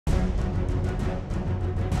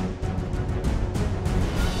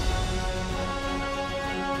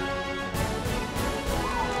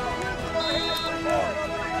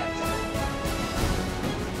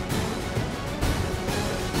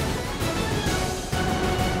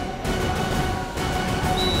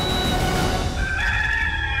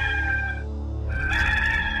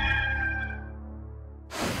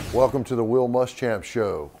Welcome to the Will Muschamp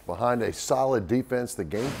Show. Behind a solid defense, the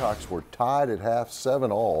Gamecocks were tied at half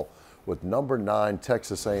 7-all with number 9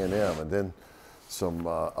 Texas A&M, and then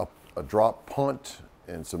a drop punt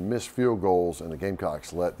and some missed field goals, and the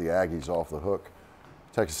Gamecocks let the Aggies off the hook.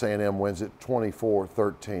 Texas A&M wins it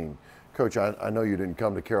 24-13. Coach, I know you didn't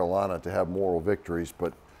come to Carolina to have moral victories,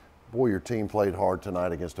 but boy, your team played hard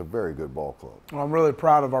tonight against a very good ball club. Well, I'm really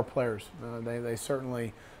proud of our players. They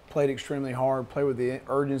certainly played extremely hard, played with the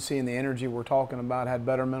urgency and the energy we're talking about, had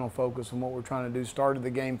better mental focus on what we're trying to do, started the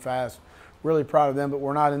game fast. Really proud of them, but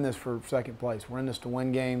we're not in this for second place. We're in this to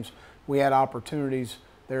win games. We had opportunities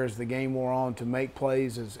there as the game wore on to make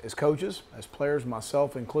plays as coaches, as players,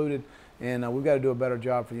 myself included, and we've got to do a better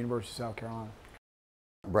job for the University of South Carolina.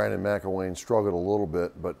 Brandon McElwain struggled a little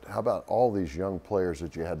bit, but how about all these young players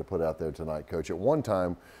that you had to put out there tonight, Coach? At one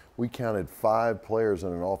time, we counted 5 players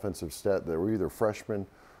in an offensive set that were either freshmen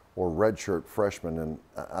or redshirt freshmen, and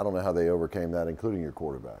I don't know how they overcame that, including your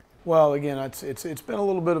quarterback. Well, again, it's been a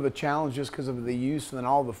little bit of a challenge just because of the use and then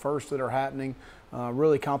all the firsts that are happening.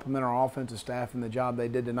 Really compliment our offensive staff and the job they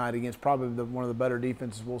did tonight against probably one of the better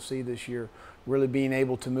defenses we'll see this year. Really being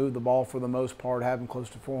able to move the ball for the most part, having close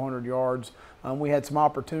to 400 yards. We had some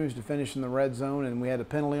opportunities to finish in the red zone, and we had a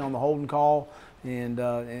penalty on the holding call, and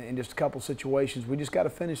in just a couple situations. We just got to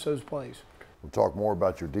finish those plays. We'll talk more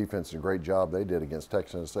about your defense and the great job they did against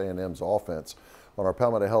Texas A&M's offense. On our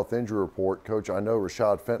Palmetto Health Injury Report, Coach, I know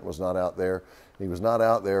Rashad Fenton was not out there. He was not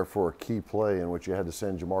out there for a key play in which you had to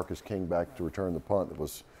send Jamarcus King back to return the punt. It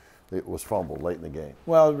was fumbled late in the game.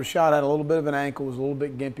 Well, Rashad had a little bit of an ankle, was a little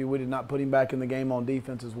bit gimpy. We did not put him back in the game on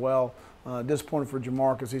defense as well. Disappointed for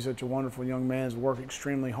Jamarcus. He's such a wonderful young man. He's worked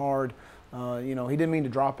extremely hard. He didn't mean to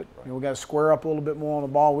drop it. We got to square up a little bit more on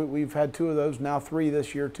the ball. We've had 2 of those, now 3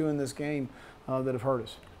 this year, 2 in this game that have hurt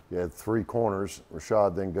us. You had 3 corners.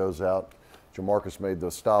 Rashad then goes out. Jamarcus made the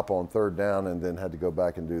stop on 3rd down and then had to go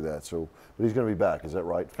back and do that. So, but he's going to be back. Is that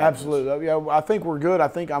right? Absolutely. Yeah, I think we're good. I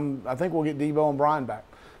think we'll get Debo and Brian back.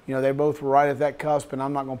 They both were right at that cusp, and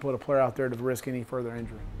I'm not going to put a player out there to risk any further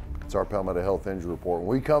injury. It's our Palmetto Health Injury Report. When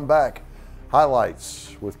we come back,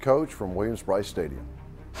 highlights with Coach from Williams-Brice Stadium.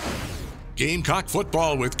 Gamecock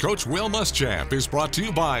Football with Coach Will Muschamp is brought to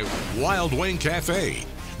you by Wild Wing Cafe.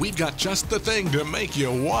 We've got just the thing to make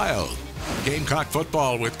you wild. Gamecock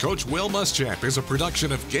Football with Coach Will Muschamp is a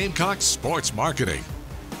production of Gamecock Sports Marketing.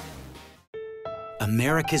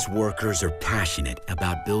 America's workers are passionate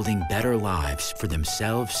about building better lives for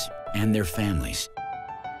themselves and their families.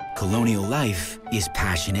 Colonial Life is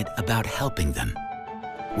passionate about helping them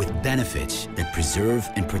with benefits that preserve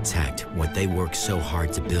and protect what they work so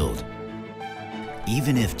hard to build.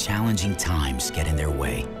 Even if challenging times get in their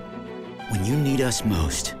way, when you need us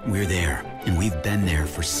most, we're there, and we've been there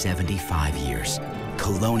for 75 years.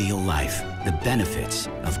 Colonial Life, the benefits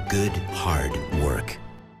of good, hard work.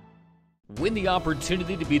 Win the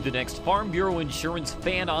opportunity to be the next Farm Bureau Insurance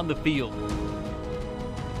fan on the field.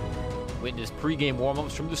 Witness pregame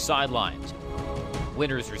warm-ups from the sidelines.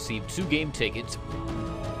 Winners receive 2 game tickets,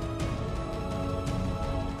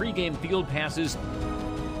 pregame field passes,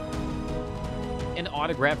 and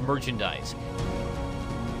autographed merchandise.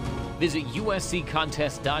 Visit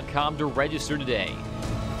usccontest.com to register today.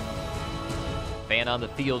 Fan on the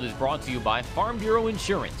Field is brought to you by Farm Bureau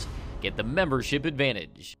Insurance. Get the membership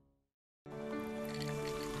advantage.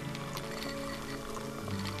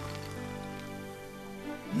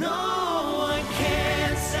 No one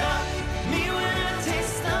can stop me when I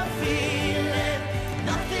taste the feeling.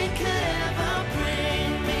 Nothing could ever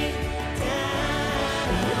bring me down.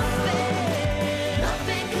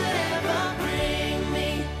 Nothing could ever bring me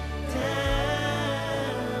down.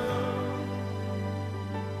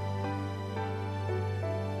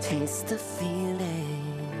 Taste the feeling.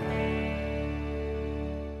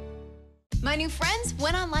 My new friends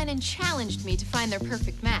went online and challenged me to find their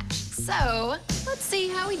perfect match. So, let's see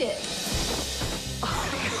how we did.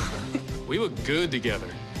 We look good together.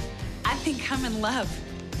 I think I'm in love.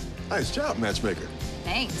 Nice job, matchmaker.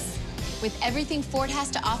 Thanks. With everything Ford has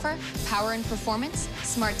to offer, power and performance,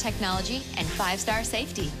 smart technology, and 5-star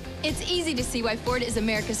safety, it's easy to see why Ford is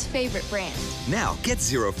America's favorite brand. Now, get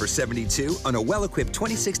 0 for 72 on a well-equipped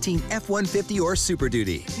 2016 F-150 or Super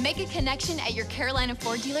Duty. Make a connection at your Carolina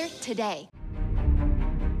Ford dealer today.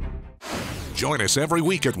 Join us every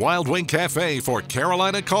week at Wild Wing Cafe for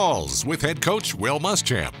Carolina Calls with head coach Will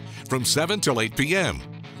Muschamp from 7 till 8 p.m.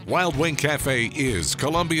 Wild Wing Cafe is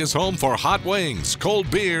Columbia's home for hot wings,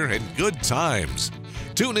 cold beer, and good times.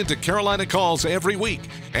 Tune into Carolina Calls every week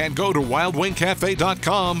and go to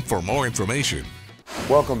wildwingcafe.com for more information.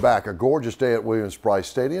 Welcome back. A gorgeous day at Williams-Brice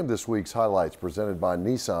Stadium. This week's highlights presented by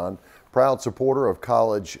Nissan, proud supporter of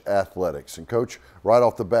college athletics. And Coach, right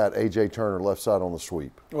off the bat, A.J. Turner left side on the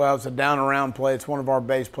sweep. Well, it's a down around play. It's one of our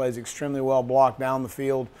base plays, extremely well blocked down the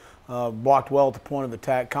field, blocked well at the point of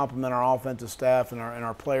attack, complement our offensive staff, and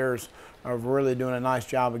our players are really doing a nice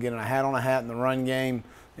job of getting a hat on a hat in the run game,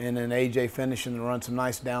 and then A.J. finishing the run, some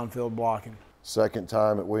nice downfield blocking. Second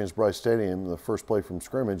time at Williams-Brice Stadium, the first play from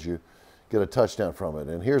scrimmage, you get a touchdown from it.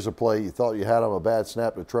 And here's a play you thought you had on a bad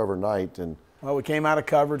snap to Trevor Knight. And well, we came out of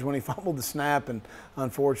coverage when he fumbled the snap, and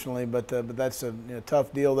unfortunately, but that's a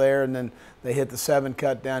tough deal there. And then they hit the 7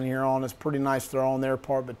 cut down here on us. Pretty nice throw on their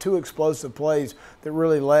part, but 2 explosive plays that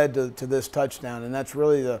really led to this touchdown. And that's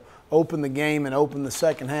really the open the game and open the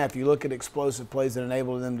second half. You look at explosive plays that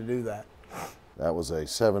enabled them to do that. That was a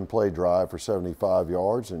 7-play drive for 75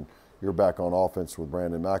 yards, and you're back on offense with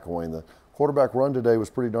Brandon McElwain. The quarterback run today was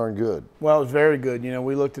pretty darn good. Well, it was very good. You know,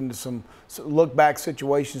 we looked into some look-back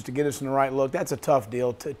situations to get us in the right look. That's a tough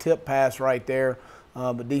deal. Tip pass right there.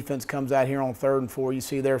 But defense comes out here on 3rd and 4. You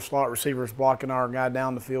see their slot receivers blocking our guy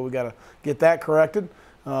down the field. We got to get that corrected.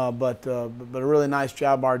 But a really nice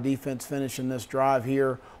job by our defense finishing this drive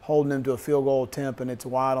here, holding them to a field goal attempt, and it's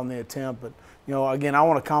wide on the attempt. But, you know, again, I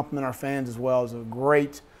want to compliment our fans as well. It's a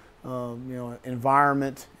great,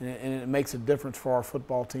 environment, and it makes a difference for our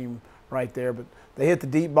football team right there. But they hit the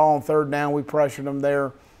deep ball on 3rd down. We pressured them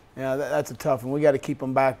there. Yeah, that's a tough one. We got to keep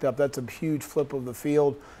them backed up. That's a huge flip of the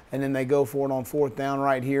field, and then they go for it on 4th down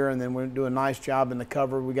right here, and then we do a nice job in the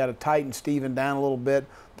cover. We got to tighten Steven down a little bit.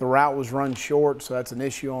 The route was run short, so that's an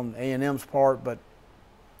issue on A&M's part, but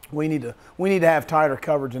we need to have tighter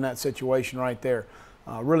coverage in that situation right there.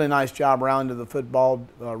 Really nice job around to the football.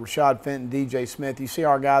 Rashad Fenton, DJ Smith. You see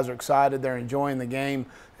our guys are excited. They're enjoying the game.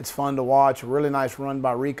 It's fun to watch. A really nice run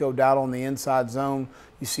by Rico Dowdle in the inside zone.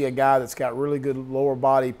 You see a guy that's got really good lower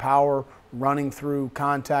body power running through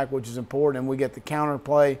contact, which is important. And we get the counter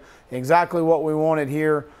play, exactly what we wanted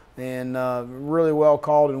here, and really well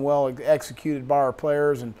called and well executed by our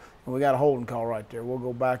players. And we got a holding call right there. We'll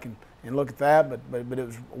go back and look at that. But it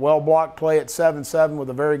was a well blocked play at 7-7 with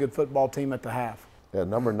a very good football team at the half. Yeah,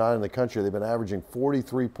 number 9 in the country. They've been averaging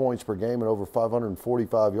 43 points per game and over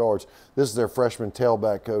 545 yards. This is their freshman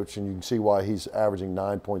tailback coach, and you can see why he's averaging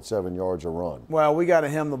 9.7 yards a run. Well, we got to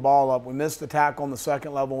hem the ball up. We missed the tackle on the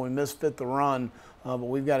second level. We misfit the run, but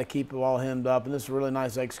we've got to keep the ball hemmed up. And this is a really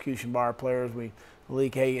nice execution by our players. We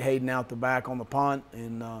leak Hayden out the back on the punt,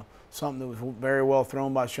 and something that was very well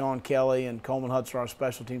thrown by Sean Kelly, and Coleman Hudson, our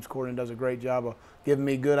special teams coordinator, does a great job of giving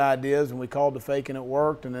me good ideas, and we called the fake and it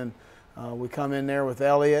worked. And then we come in there with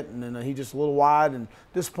Elliott, and then he just a little wide and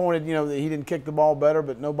disappointed, that he didn't kick the ball better,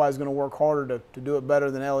 but nobody's going to work harder to do it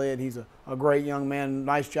better than Elliott. He's a great young man.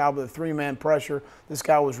 Nice job with a 3-man pressure. This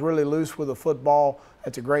guy was really loose with the football.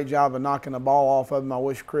 That's a great job of knocking the ball off of him. I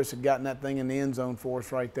wish Chris had gotten that thing in the end zone for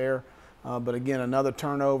us right there. But again, another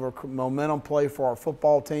turnover, momentum play for our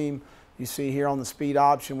football team. You see here on the speed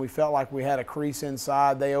option, we felt like we had a crease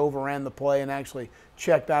inside. They overran the play and actually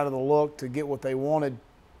checked out of the look to get what they wanted.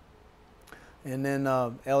 And then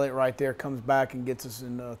Elliott right there comes back and gets us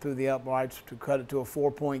through the uprights to cut it to a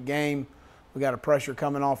 4-point game. We got a pressure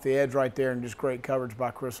coming off the edge right there, and just great coverage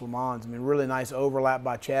by Chris Lamons. I mean, really nice overlap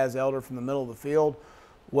by Chaz Elder from the middle of the field.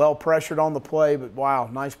 Well pressured on the play, but wow,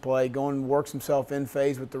 nice play. Going, works himself in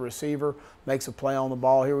phase with the receiver, makes a play on the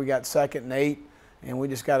ball. Here we got 2nd and 8, and we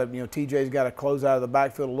just got to, TJ's got to close out of the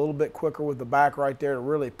backfield a little bit quicker with the back right there to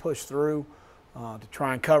really push through. To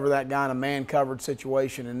try and cover that guy in a man-covered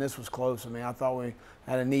situation, and this was close. I mean, I thought we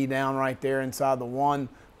had a knee down right there inside the 1.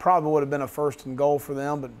 Probably would have been a 1st and goal for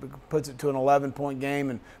them, but puts it to an 11-point game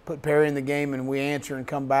and put Perry in the game, and we answer and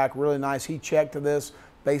come back. Really nice. He checked to this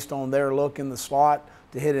based on their look in the slot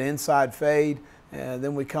to hit an inside fade.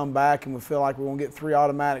 Then we come back and we feel like we're going to get 3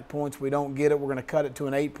 automatic points. We don't get it. We're going to cut it to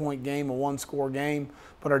an 8-point game, a 1-score game.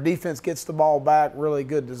 But our defense gets the ball back. Really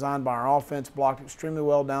good design by our offense. Blocked extremely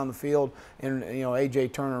well down the field. And, A.J.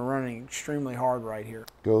 Turner running extremely hard right here.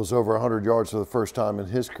 Goes over 100 yards for the first time in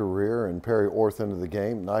his career, and Perry Orth into the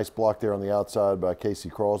game. Nice block there on the outside by Casey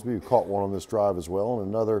Crosby, who caught one on this drive as well. And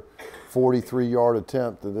another 43-yard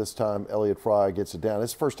attempt, and this time Elliott Fry gets it down.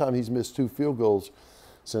 It's the first time he's missed 2 field goals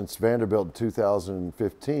since Vanderbilt in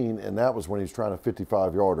 2015, and that was when he was trying a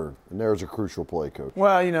 55-yarder. And there's a crucial play, Coach.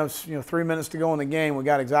 Well, 3 minutes to go in the game. We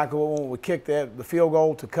got exactly what we wanted. We kicked the field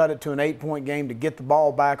goal to cut it to an 8-point game to get the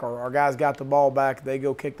ball back. Our guys got the ball back. They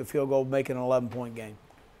go kick the field goal, make it an 11-point game.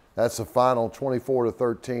 That's the final,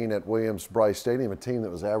 24-13 at Williams-Brice Stadium, a team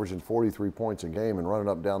that was averaging 43 points a game and running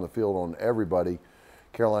up and down the field on everybody.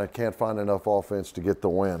 Carolina can't find enough offense to get the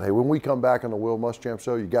win. Hey, when we come back on the Will Muschamp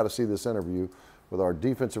Show, you got to see this interview with our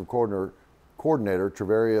defensive coordinator,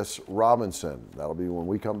 Travarius Robinson. That'll be when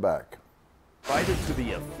we come back. Invited to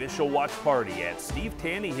the official watch party at Steve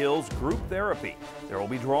Taneyhill's Group Therapy. There will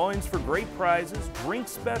be drawings for great prizes, drink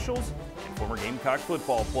specials, and former Gamecock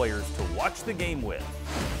football players to watch the game with.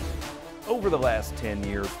 Over the last 10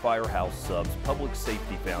 years, Firehouse Subs Public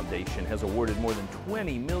Safety Foundation has awarded more than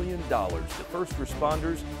 $20 million to first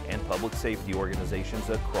responders and public safety organizations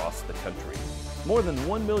across the country. More than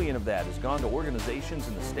 $1 million of that has gone to organizations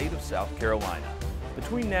in the state of South Carolina.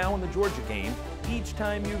 Between now and the Georgia game, each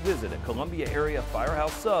time you visit a Columbia area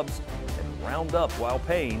Firehouse Subs and round up while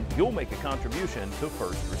paying, you'll make a contribution to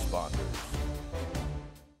first responders.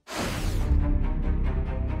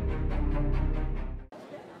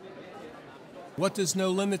 What does no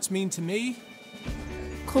limits mean to me?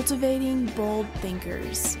 Cultivating bold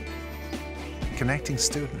thinkers. Connecting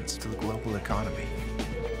students to the global economy.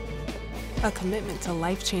 A commitment to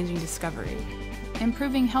life-changing discovery.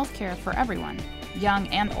 Improving healthcare for everyone, young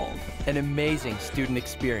and old. An amazing student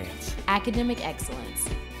experience. Academic excellence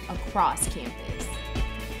across campus.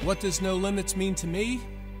 What does no limits mean to me?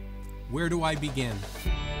 Where do I begin?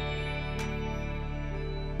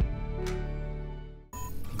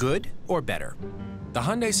 Good or better? The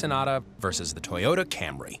Hyundai Sonata versus the Toyota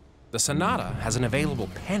Camry. The Sonata has an available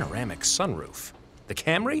panoramic sunroof. The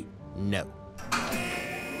Camry? No.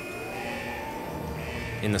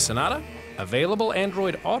 In the Sonata, available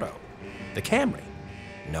Android Auto. The Camry?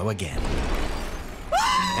 No again.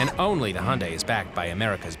 And only the Hyundai is backed by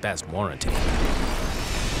America's best warranty.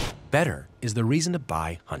 Better is the reason to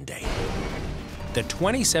buy Hyundai. The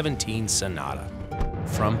 2017 Sonata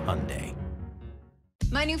from Hyundai.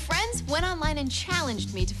 My new friends went online and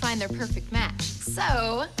challenged me to find their perfect match.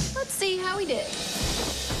 So, let's see how we did.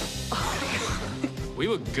 We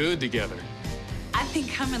look good together. I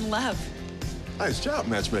think I'm in love. Nice job,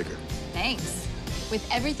 matchmaker. Thanks. With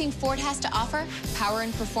everything Ford has to offer, power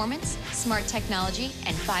and performance, smart technology,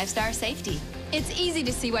 and 5-star safety, it's easy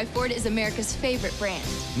to see why Ford is America's favorite brand.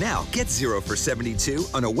 Now get 0 for 72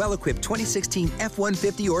 on a well-equipped 2016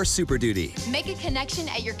 F-150 or Super Duty. Make a connection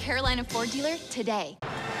at your Carolina Ford dealer today.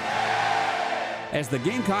 As the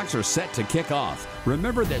Gamecocks are set to kick off,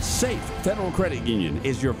 remember that Safe Federal Credit Union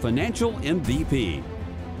is your financial MVP.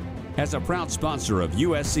 As a proud sponsor of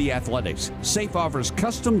USC Athletics, Safe offers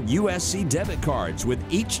custom USC debit cards with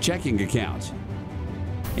each checking account.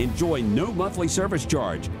 Enjoy no monthly service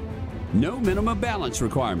charge, no minimum balance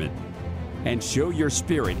requirement, and show your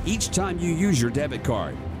spirit each time you use your debit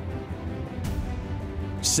card.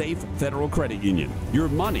 Safe Federal Credit Union. Your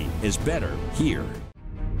money is better here.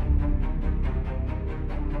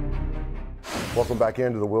 Welcome back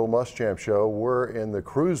into the Will Muschamp Show. We're in the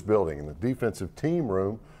Cruise Building in the defensive team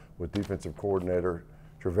room with defensive coordinator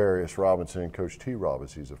Travarius Robinson and Coach T. Rob,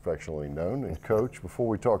 as he's affectionately known. And Coach, before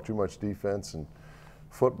we talk too much defense and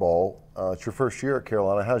football, it's your first year at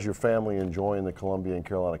Carolina. How's your family enjoying the Columbia and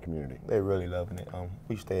Carolina community? They're really loving it.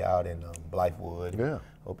 We stay out in Blythewood,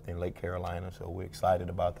 up in Lake Carolina, so we're excited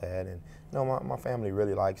about that. And you know, my family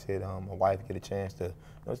really likes it. My wife get a chance to. You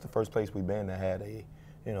know, it's the first place we've been that had a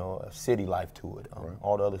city life to it. Right.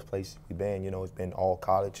 All the other places we've been, it's been all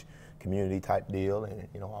college, community type deal, and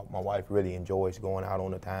my wife really enjoys going out on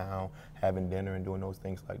the town, having dinner and doing those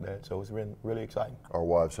things like that. So it's really, really exciting. Our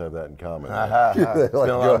wives have that in common. Spend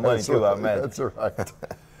a lot of money too, I imagine. That's right.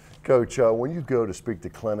 Coach, when you go to speak to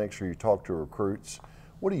clinics or you talk to recruits,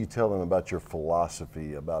 what do you tell them about your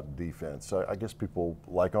philosophy about defense? I guess people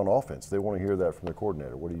like on offense, they want to hear that from the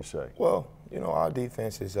coordinator. What do you say? Well, our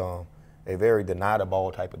defense is a very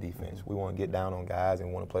deny-the-ball type of defense. We want to get down on guys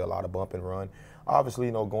and want to play a lot of bump and run. Obviously,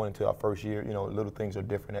 going into our first year, little things are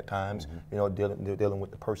different at times, dealing with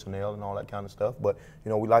the personnel and all that kind of stuff. But,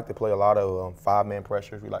 we like to play a lot of 5-man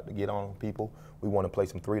pressures. We like to get on people. We want to play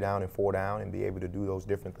some 3-down and 4-down and be able to do those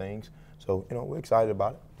different things. So, we're excited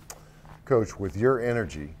about it. Coach, with your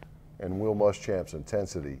energy and Will Muschamp's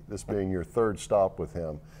intensity, this being your third stop with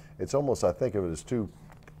him, it's almost, I think of it as two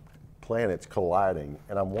planets colliding,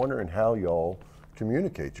 and I'm wondering how y'all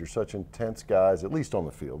communicate. You're such intense guys, at least on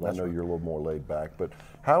the field. I know you're a little more laid back, but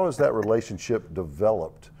how has that relationship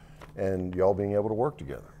developed and y'all being able to work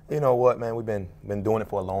together? You know what, man, we've been doing it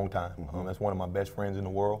for a long time. That's one of my best friends in the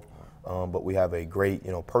world. But we have a great,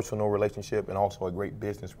 personal relationship and also a great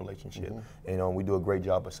business relationship. And we do a great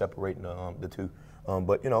job of separating the two.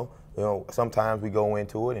 But sometimes we go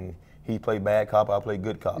into it and he play bad cop, I play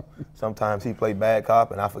good cop. Sometimes he play bad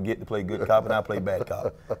cop and I forget to play good cop and I play bad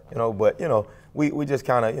cop. But we just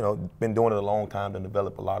kind of been doing it a long time to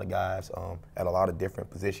develop a lot of guys at a lot of different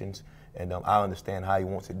positions. And I understand how he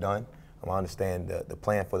wants it done. I understand the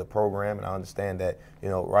plan for the program, and I understand that, you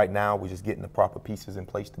know, right now we're just getting the proper pieces in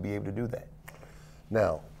place to be able to do that.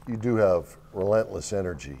 Now, you do have relentless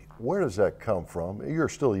energy. Where does that come from? You're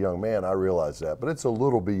still a young man, I realize that, but it's a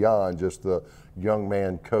little beyond just the young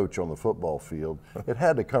man coach on the football field. It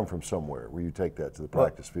had to come from somewhere where you take that to the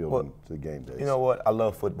practice field and to the game days. You know what? I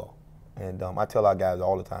love football. And I tell our guys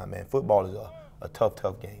all the time, man, football is a tough,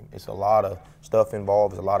 tough game. It's a lot of stuff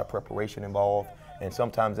involved. There's a lot of preparation involved. And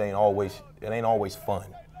sometimes it ain't always fun.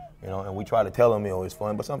 You know, and we try to tell them, you know, it's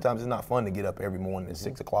fun, but sometimes it's not fun to get up every morning at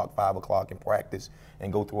 6 o'clock, 5 o'clock and practice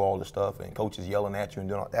and go through all the stuff and coaches yelling at you and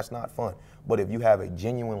doing all that's not fun. But if you have a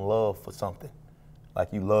genuine love for something,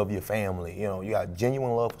 like you love your family, you know, you got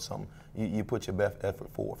genuine love for something, you put your best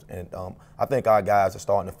effort forth. And I think our guys are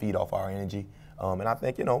starting to feed off our energy. And I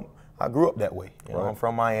think, you know, I grew up that way. You know, I'm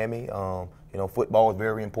from Miami. You know, football is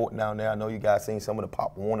very important down there. I know you guys seen some of the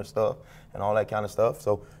Pop Warner stuff and all that kind of stuff.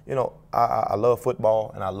 So, you know, I love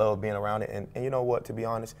football and I love being around it. And you know what, to be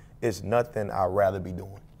honest, it's nothing I'd rather be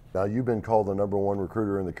doing. Now, you've been called the #1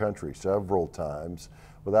 recruiter in the country several times.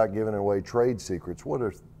 Without giving away trade secrets, what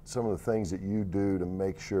are some of the things that you do to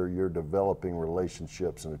make sure you're developing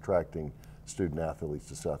relationships and attracting student athletes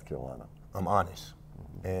to South Carolina? I'm honest.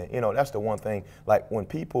 And, you know, that's the one thing, like when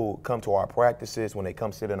people come to our practices, when they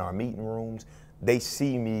come sit in our meeting rooms, they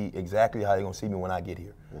see me exactly how they're going to see me when I get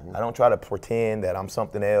here. I don't try to pretend that I'm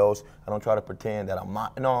something else. I don't try to pretend that I'm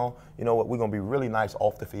not. No, you know what, we're going to be really nice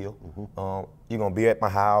off the field. You're going to be at my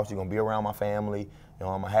house. You're going to be around my family. You know,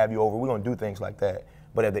 I'm going to have you over. We're going to do things like that.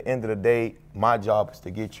 But at the end of the day, my job is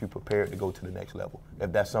to get you prepared to go to the next level,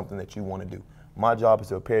 if that's something that you want to do. My job is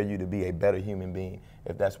to prepare you to be a better human being,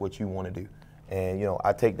 if that's what you want to do. And, you know,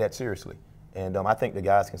 I take that seriously. And I think the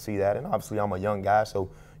guys can see that. And obviously I'm a young guy, so,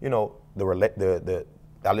 you know,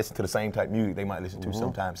 I listen to the same type of music they might listen to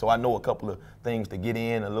sometimes. So I know a couple of things to get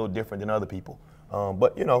in a little different than other people.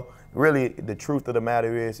 But, you know, really the truth of the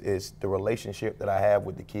matter is the relationship that I have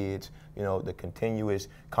with the kids, you know, the continuous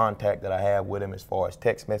contact that I have with them as far as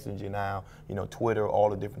text messaging now, you know, Twitter, all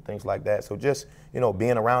the different things like that. So just, you know,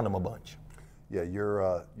 being around them a bunch. Yeah,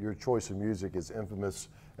 your choice of music is infamous.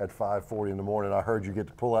 At 5:40 in the morning, I heard you get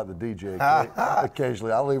to pull out the DJ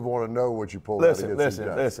occasionally. I don't even want to know what you pulled out against these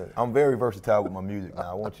guys. Listen. I'm very versatile with my music now.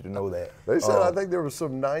 I want you to know that. They said I think there was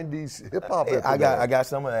some '90s hip hop. I got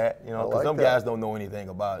some of that. You know, because some guys don't know anything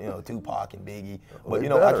about, you know, Tupac and Biggie. But you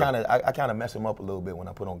know, I kind of mess them up a little bit when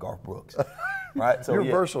I put on Garth Brooks. Right? So you're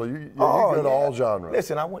versatile. You're good at all genres.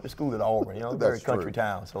 Listen, I went to school at Auburn. You know, very country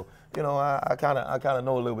town. So you know, I kind of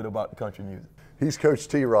know a little bit about the country music. He's Coach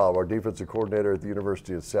T-Rob, our defensive coordinator at the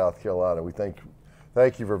University of South Carolina. We thank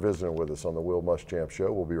you for visiting with us on the Will Muschamp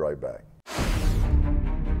Show. We'll be right back.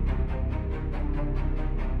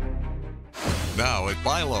 Now at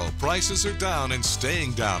Buy Low, prices are down and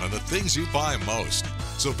staying down on the things you buy most.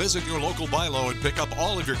 So visit your local Buy Low and pick up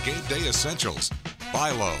all of your game day essentials. Buy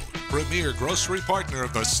Low, premier grocery partner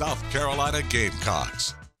of the South Carolina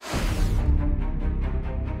Gamecocks.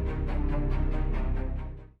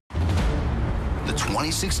 The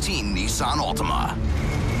 2016 Nissan Altima.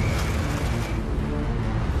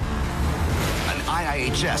 An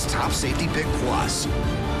IIHS Top Safety Pick Plus.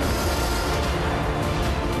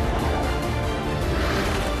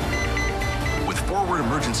 With forward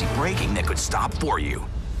emergency braking that could stop for you.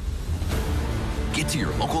 Get to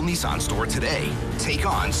your local Nissan store today. Take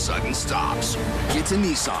on sudden stops. Get to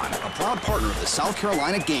Nissan, a proud partner of the South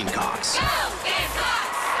Carolina Gamecocks. Go Gamecocks!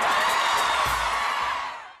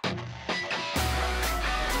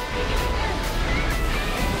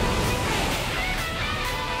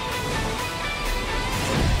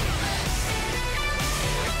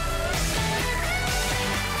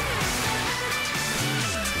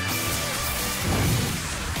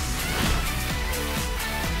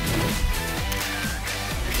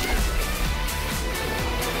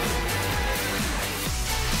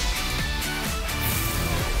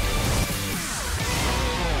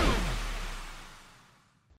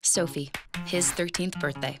 Sophie, his 13th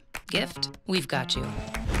birthday. Gift, we've got you.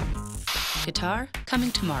 Guitar,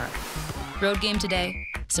 coming tomorrow. Road game today,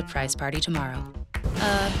 surprise party tomorrow.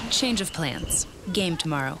 Change of plans. Game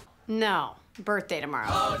tomorrow. No, birthday tomorrow.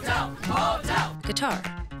 Hotel! Guitar,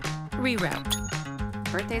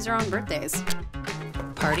 reroute. Birthdays are on birthdays.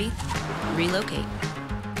 Party, relocate.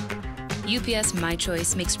 UPS My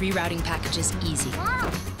Choice makes rerouting packages easy.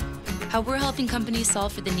 How we're helping companies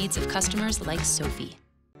solve for the needs of customers like Sophie.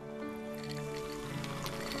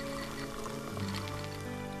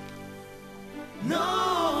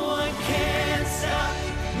 No one can stop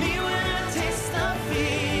me when I taste the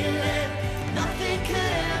feeling. Nothing could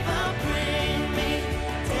ever bring me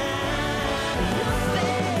down.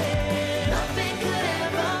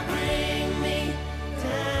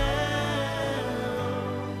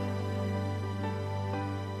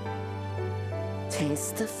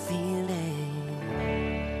 taste the feeling.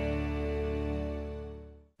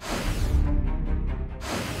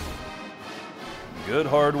 Good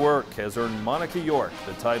hard work has earned Monica York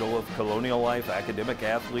the title of Colonial Life Academic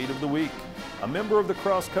Athlete of the Week. A member of the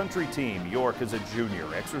cross-country team, York is a junior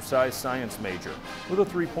exercise science major with a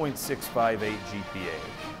 3.658 GPA.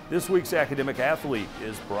 This week's academic athlete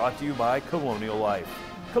is brought to you by Colonial Life.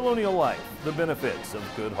 Colonial Life, the benefits of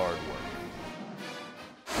good hard work.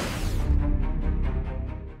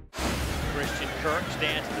 Christian Kirk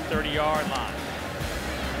stands at the 30-yard line.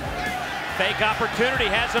 Fake opportunity,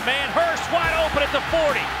 has a man. Hurst wide open at the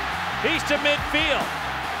 40. He's to midfield.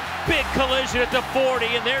 Big collision at the 40,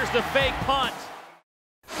 and there's the fake punt.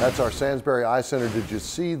 That's our Sandsbury Eye Center. Did you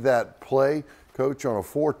see that play? Coach, on a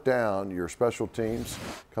 4th down, your special teams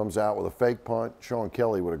comes out with a fake punt. Sean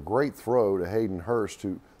Kelly with a great throw to Hayden Hurst,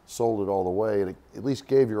 who sold it all the way, and it at least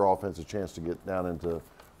gave your offense a chance to get down into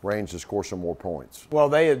range to score some more points. Well,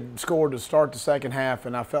 they had scored to start the second half,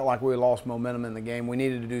 and I felt like we lost momentum in the game. We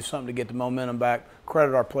needed to do something to get the momentum back.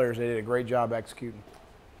 Credit our players. They did a great job executing.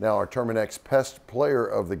 Now our Terminex Pest Player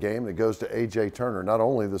of the Game, that goes to A.J. Turner. Not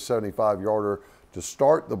only the 75-yarder to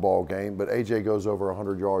start the ball game, but A.J. goes over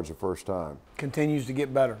 100 yards the first time. Continues to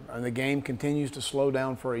get better, and the game continues to slow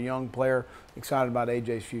down for a young player. Excited about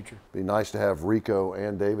A.J.'s future. Be nice to have Rico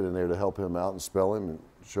and David in there to help him out and spell him and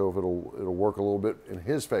show if it'll work a little bit in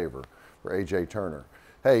his favor for A.J. Turner.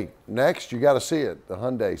 Hey, next you got to see it, the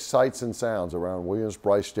Hyundai Sights and Sounds around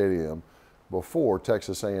Williams-Brice Stadium before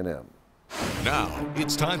Texas A&M. Now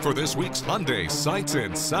it's time for this week's Hyundai Sights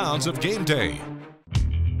and Sounds of Game Day.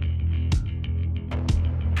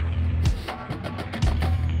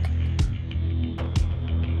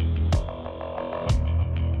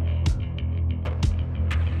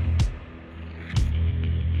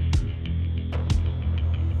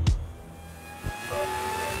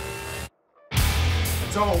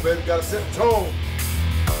 Tone, baby. Gotta set the tone.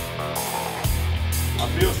 I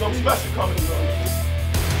feel something special coming.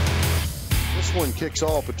 This one kicks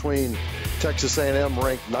off between Texas A&M,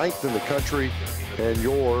 ranked 9th in the country, and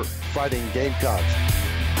your Fighting Gamecocks.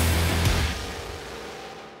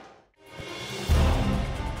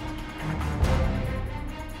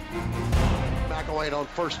 McElwain on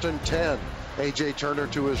 1st and 10. A.J. Turner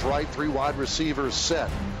to his right, 3 wide receivers set.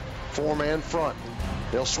 4-man front.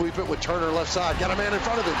 They'll sweep it with Turner left side. Got a man in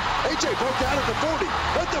front of him. A.J. broke out at the 40,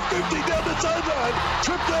 at the 50, down the sideline.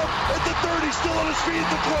 Tripped up at the 30, still on his feet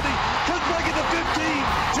at the 20. Comes back at the 15,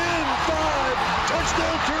 10, 5.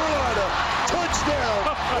 Touchdown Carolina. Touchdown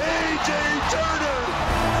A.J. Turner.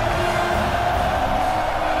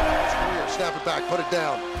 Snap it back, put it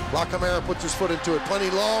down. La Camara puts his foot into it.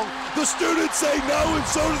 Plenty long. The students say no, and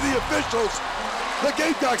so do the officials. The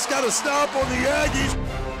Gamecocks got a stop on the Aggies.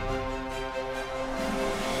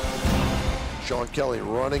 Sean Kelly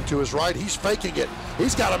running to his right. He's faking it.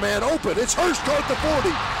 He's got a man open. It's Hurst at the 40,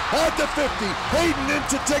 at the 50. Hayden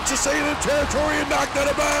into Texas A&M territory and knocked out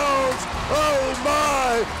of bounds. Oh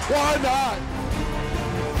my, why not?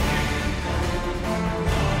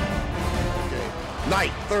 Okay.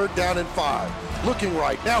 Knight, 3rd down and 5. Looking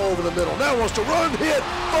right, now over the middle. Now wants to run, hit,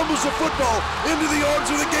 fumbles the football into the arms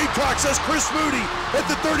of the Gamecocks. That's Chris Moody at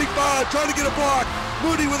the 35, trying to get a block.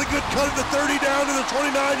 Moody with a good cut at the 30 down to the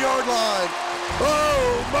 29-yard line.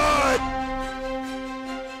 Oh my!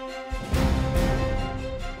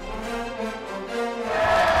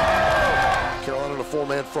 Carolina in a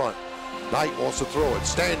 4-man front. Knight wants to throw it,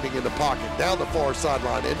 standing in the pocket, down the far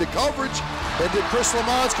sideline, into coverage. And did Chris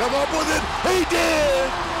Lamont come up with it? He did!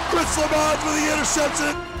 Chris Lamont with the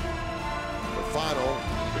interception. The final,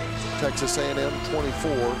 Texas A&M 24,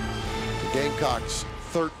 the Gamecocks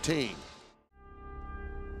 13.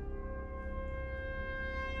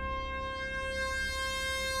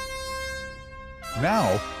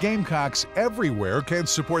 Now, Gamecocks everywhere can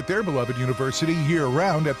support their beloved university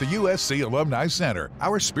year-round at the USC Alumni Center.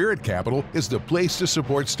 Our spirit capital is the place to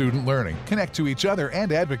support student learning, connect to each other,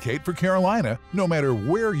 and advocate for Carolina, no matter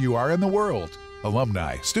where you are in the world.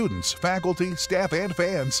 Alumni, students, faculty, staff, and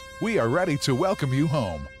fans, we are ready to welcome you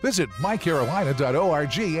home. Visit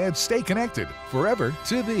mycarolina.org and stay connected forever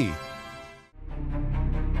to thee.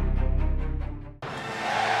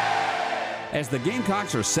 As the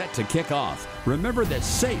Gamecocks are set to kick off, remember that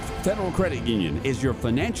Safe Federal Credit Union is your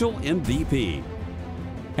financial MVP.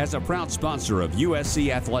 As a proud sponsor of USC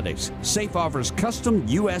Athletics, Safe offers custom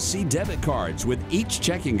USC debit cards with each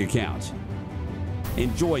checking account.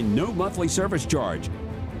 Enjoy no monthly service charge,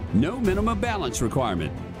 no minimum balance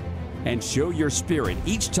requirement, and show your spirit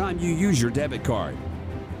each time you use your debit card.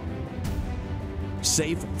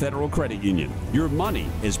 Safe Federal Credit Union. Your money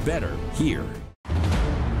is better here.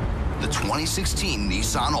 the 2016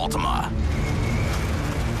 Nissan Altima.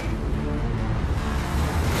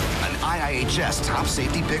 An IIHS Top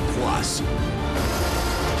Safety Pick Plus.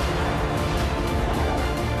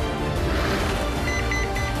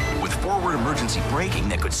 With forward emergency braking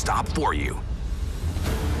that could stop for you.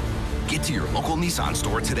 Get to your local Nissan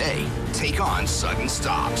store today. Take on sudden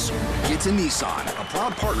stops. Get to Nissan, a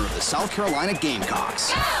proud partner of the South Carolina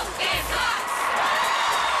Gamecocks. Go Gamecocks!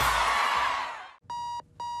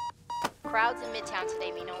 Crowds in Midtown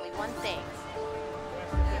today mean only one thing.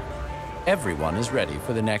 Everyone is ready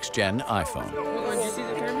for the next-gen iPhone.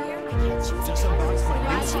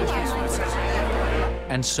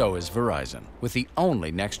 And so is Verizon, with the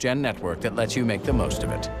only next-gen network that lets you make the most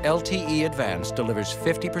of it. LTE Advanced delivers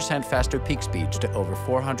 50% faster peak speeds to over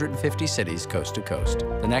 450 cities coast to coast.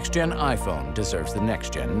 The next-gen iPhone deserves the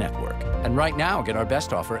next-gen network. And right now, get our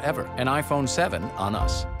best offer ever, an iPhone 7 on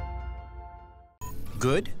us.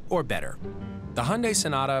 Good or better? The Hyundai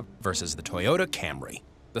Sonata versus the Toyota Camry.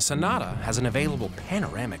 The Sonata has an available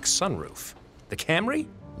panoramic sunroof. The Camry,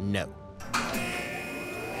 no.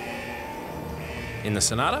 In the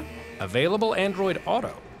Sonata, available Android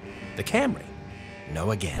Auto. The Camry,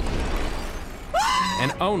 no again.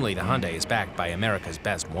 And only the Hyundai is backed by America's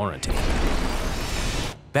best warranty.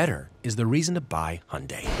 Better is the reason to buy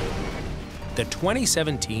Hyundai. The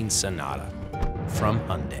 2017 Sonata from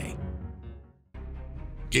Hyundai.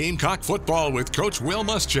 Gamecock Football with Coach Will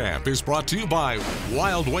Muschamp is brought to you by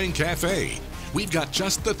Wild Wing Cafe. We've got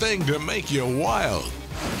just the thing to make you wild.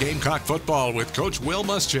 Gamecock Football with Coach Will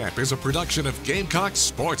Muschamp is a production of Gamecock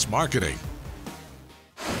Sports Marketing.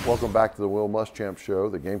 Welcome back to the Will Muschamp Show.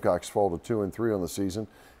 The Gamecocks fall to 2-3 on the season,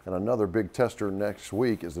 and another big tester next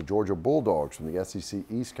week is the Georgia Bulldogs from the SEC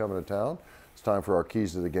East coming to town. It's time for our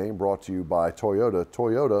keys to the game, brought to you by Toyota.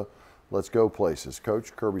 Toyota, let's go places.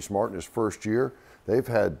 Coach Kirby Smart in his first year, they've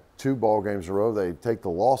had 2 ball games in a row. They take the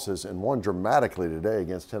losses and won dramatically today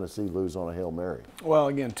against Tennessee, lose on a Hail Mary. Well,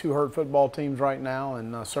 again, 2 hurt football teams right now,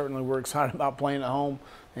 and certainly we're excited about playing at home.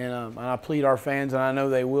 And I plead our fans, and I know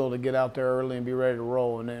they will, to get out there early and be ready to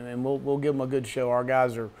roll. And we'll give them a good show. Our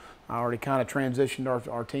guys are already kind of transitioned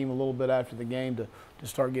our team a little bit after the game to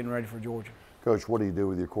start getting ready for Georgia. Coach, what do you do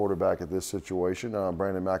with your quarterback at this situation?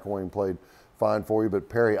 Brandon McElwain played fine for you, but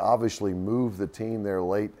Perry obviously moved the team there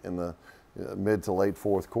late in the mid to late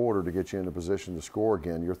fourth quarter to get you into position to score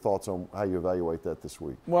again. Your thoughts on how you evaluate that this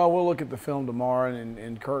week? Well, we'll look at the film tomorrow,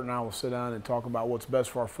 and Kurt and I will sit down and talk about what's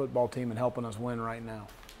best for our football team and helping us win right now.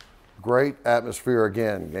 Great atmosphere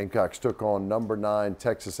again. Gamecocks took on number 9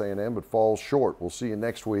 Texas A&M, but falls short. We'll see you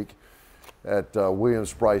next week at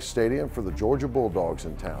Williams-Brice Stadium for the Georgia Bulldogs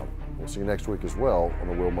in town. We'll see you next week as well on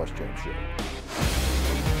the Will Muschamp Show.